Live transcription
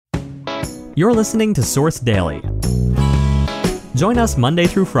You're listening to Source Daily. Join us Monday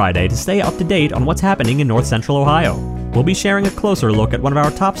through Friday to stay up to date on what's happening in North Central Ohio. We'll be sharing a closer look at one of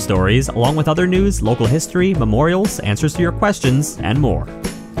our top stories, along with other news, local history, memorials, answers to your questions, and more.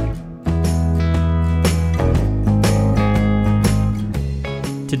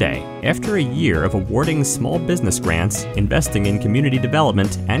 Today, after a year of awarding small business grants, investing in community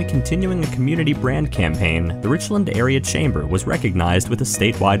development, and continuing a community brand campaign, the Richland Area Chamber was recognized with a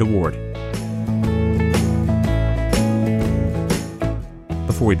statewide award.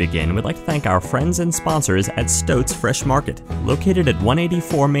 Before we begin, we'd like to thank our friends and sponsors at Stoats Fresh Market, located at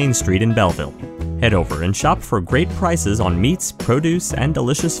 184 Main Street in Belleville. Head over and shop for great prices on meats, produce, and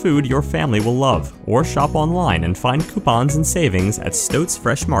delicious food your family will love, or shop online and find coupons and savings at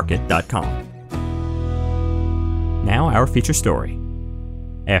stoatsfreshmarket.com. Now our feature story.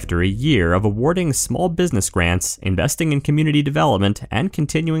 After a year of awarding small business grants, investing in community development, and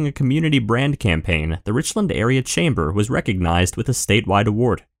continuing a community brand campaign, the Richland Area Chamber was recognized with a statewide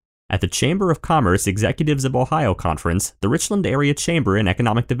award. At the Chamber of Commerce Executives of Ohio Conference, the Richland Area Chamber in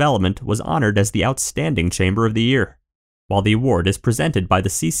Economic Development was honored as the Outstanding Chamber of the Year. While the award is presented by the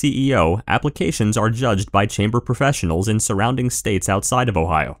CCEO, applications are judged by chamber professionals in surrounding states outside of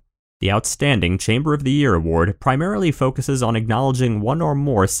Ohio. The Outstanding Chamber of the Year award primarily focuses on acknowledging one or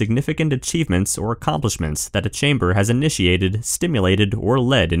more significant achievements or accomplishments that a chamber has initiated, stimulated, or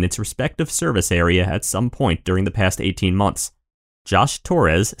led in its respective service area at some point during the past 18 months. Josh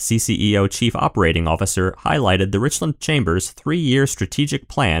Torres, CCEO Chief Operating Officer, highlighted the Richland Chamber's 3-year strategic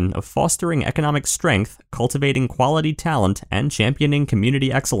plan of fostering economic strength, cultivating quality talent, and championing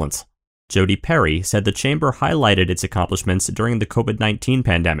community excellence. Jody Perry said the Chamber highlighted its accomplishments during the COVID-19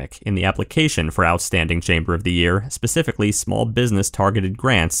 pandemic in the application for Outstanding Chamber of the Year, specifically small business targeted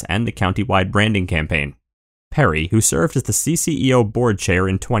grants and the countywide branding campaign. Perry, who served as the CCEO Board Chair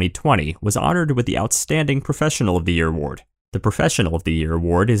in 2020, was honored with the Outstanding Professional of the Year award. The Professional of the Year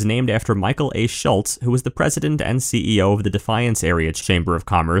award is named after Michael A. Schultz, who was the president and CEO of the Defiance Area Chamber of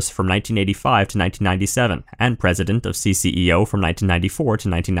Commerce from 1985 to 1997, and president of CCEO from 1994 to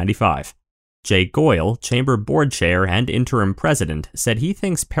 1995. Jay Goyle, Chamber Board Chair and interim president, said he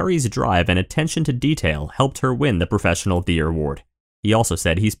thinks Perry's drive and attention to detail helped her win the Professional of the Year award. He also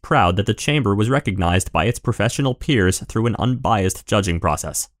said he's proud that the Chamber was recognized by its professional peers through an unbiased judging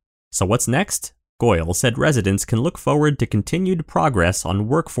process. So what's next? Goyle said residents can look forward to continued progress on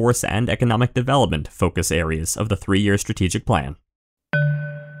workforce and economic development focus areas of the 3-year strategic plan.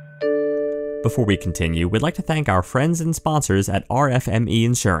 Before we continue, we'd like to thank our friends and sponsors at RFME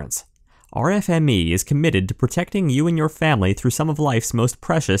Insurance. RFME is committed to protecting you and your family through some of life's most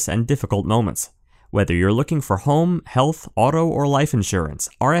precious and difficult moments. Whether you're looking for home, health, auto, or life insurance,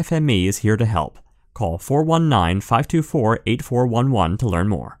 RFME is here to help. Call 419-524-8411 to learn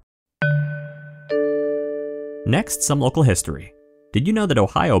more. Next, some local history. Did you know that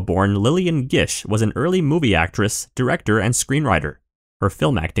Ohio-born Lillian Gish was an early movie actress, director, and screenwriter? Her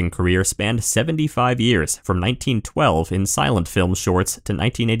film acting career spanned 75 years, from 1912 in silent film shorts to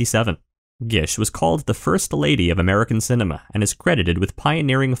 1987. Gish was called the First Lady of American cinema and is credited with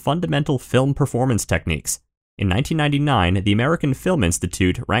pioneering fundamental film performance techniques. In 1999, the American Film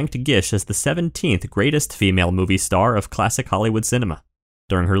Institute ranked Gish as the 17th greatest female movie star of classic Hollywood cinema.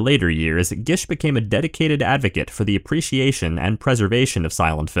 During her later years, Gish became a dedicated advocate for the appreciation and preservation of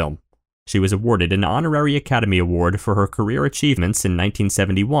silent film. She was awarded an honorary Academy Award for her career achievements in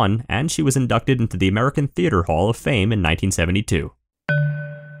 1971, and she was inducted into the American Theater Hall of Fame in 1972.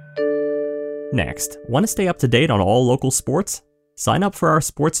 Next, want to stay up to date on all local sports? Sign up for our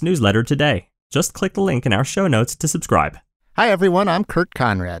sports newsletter today. Just click the link in our show notes to subscribe. Hi, everyone. I'm Kurt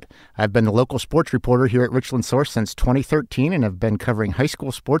Conrad. I've been the local sports reporter here at Richland Source since 2013 and have been covering high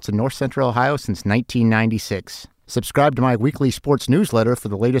school sports in North Central Ohio since 1996. Subscribe to my weekly sports newsletter for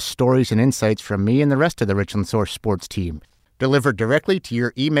the latest stories and insights from me and the rest of the Richland Source sports team, delivered directly to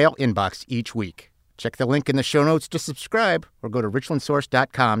your email inbox each week. Check the link in the show notes to subscribe or go to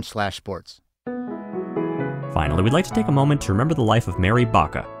richlandsource.com/sports. Finally, we'd like to take a moment to remember the life of Mary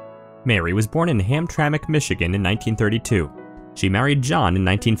Baca. Mary was born in Hamtramck, Michigan in 1932. She married John in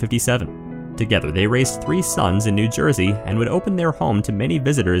 1957. Together, they raised 3 sons in New Jersey and would open their home to many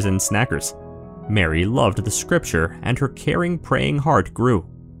visitors and snackers. Mary loved the scripture, and her caring, praying heart grew.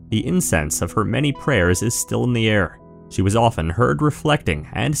 The incense of her many prayers is still in the air. She was often heard reflecting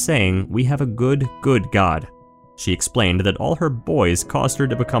and saying, "We have a good, good God." She explained that all her boys caused her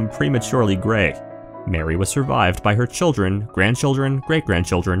to become prematurely gray. Mary was survived by her children, grandchildren,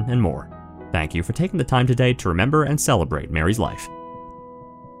 great-grandchildren, and more. Thank you for taking the time today to remember and celebrate Mary's life.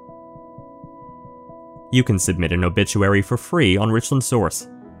 You can submit an obituary for free on Richland Source.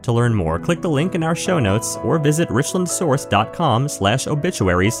 To learn more, click the link in our show notes or visit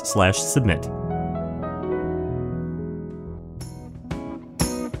richlandsource.com/obituaries/submit.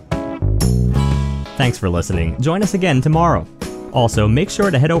 Thanks for listening. Join us again tomorrow. Also, make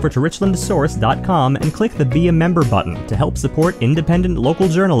sure to head over to richlandsource.com and click the Be a Member button to help support independent local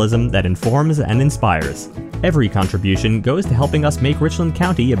journalism that informs and inspires. Every contribution goes to helping us make Richland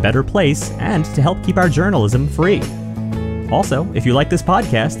County a better place and to help keep our journalism free. Also, if you like this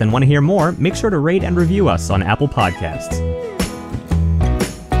podcast and want to hear more, make sure to rate and review us on Apple Podcasts.